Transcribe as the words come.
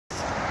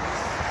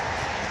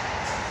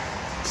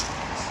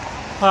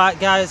Alright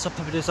guys, hope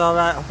everybody's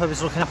alright, hope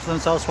everybody's looking after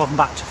themselves. Welcome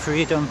back to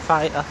Freedom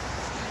Fighter.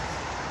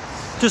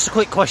 Just a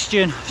quick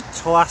question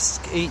to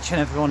ask each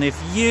and every one of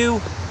you.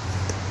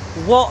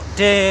 What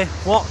day,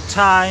 what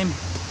time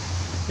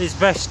is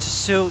best to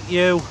suit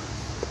you?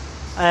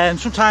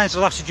 Sometimes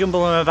I'll have to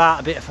jumble them about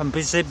a bit if I'm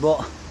busy,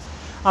 but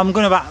I'm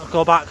going to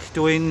go back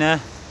doing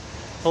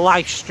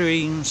live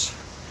streams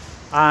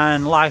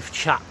and live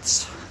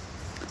chats.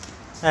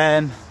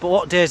 But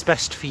what day is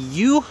best for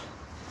you?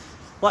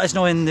 Let us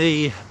know in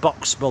the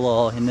box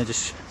below, in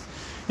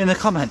the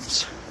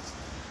comments,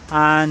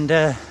 and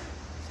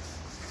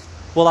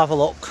we'll have a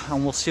look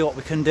and we'll see what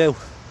we can do.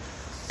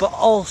 But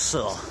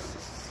also,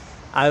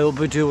 I will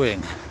be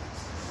doing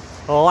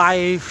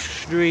live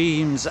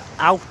streams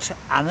out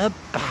and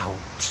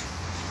about.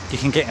 You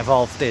can get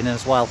involved in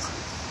as well,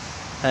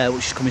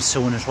 which is coming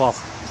soon as well.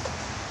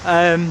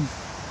 And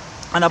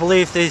I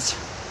believe there's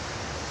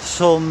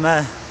some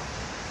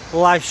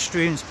live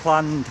streams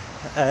planned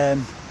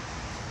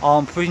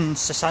on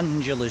Princess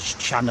Angela's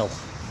channel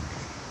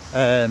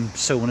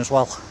soon as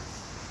well,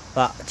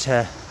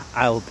 that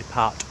I'll be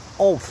part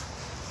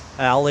of.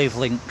 I'll leave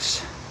links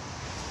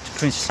to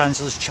Princess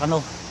Angela's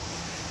channel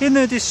in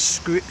the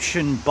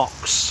description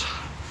box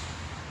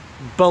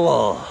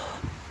below.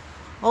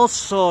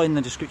 Also in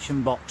the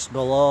description box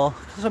below,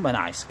 because I'm a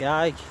nice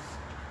guy,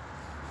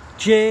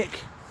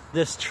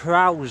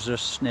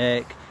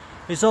 JakeTheTrouserSnake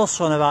is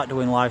also on about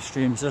doing live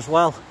streams as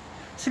well.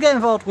 So get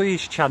involved with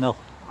his channel.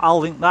 I'll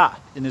link that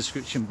in the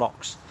description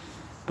box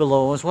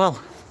below as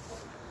well.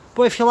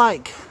 But if you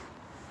like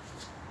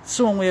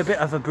someone with a bit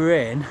of a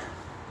brain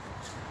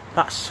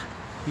that's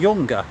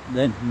younger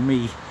than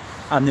me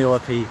and the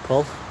other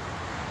people,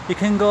 you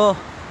can go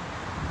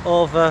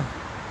over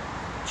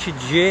to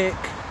Jake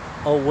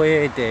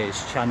Away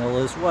Days channel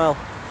as well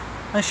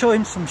and show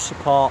him some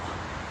support.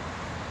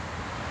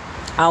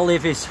 I'll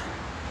leave his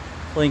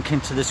link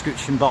into the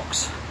description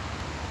box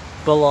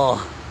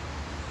below.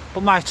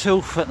 But my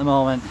tooth at the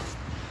moment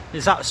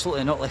is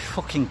absolutely not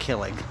fucking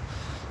killing,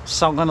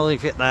 so I'm going to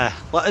leave it there.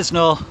 Let us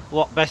know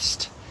what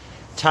best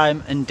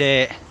time and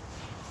date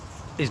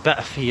is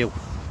better for you.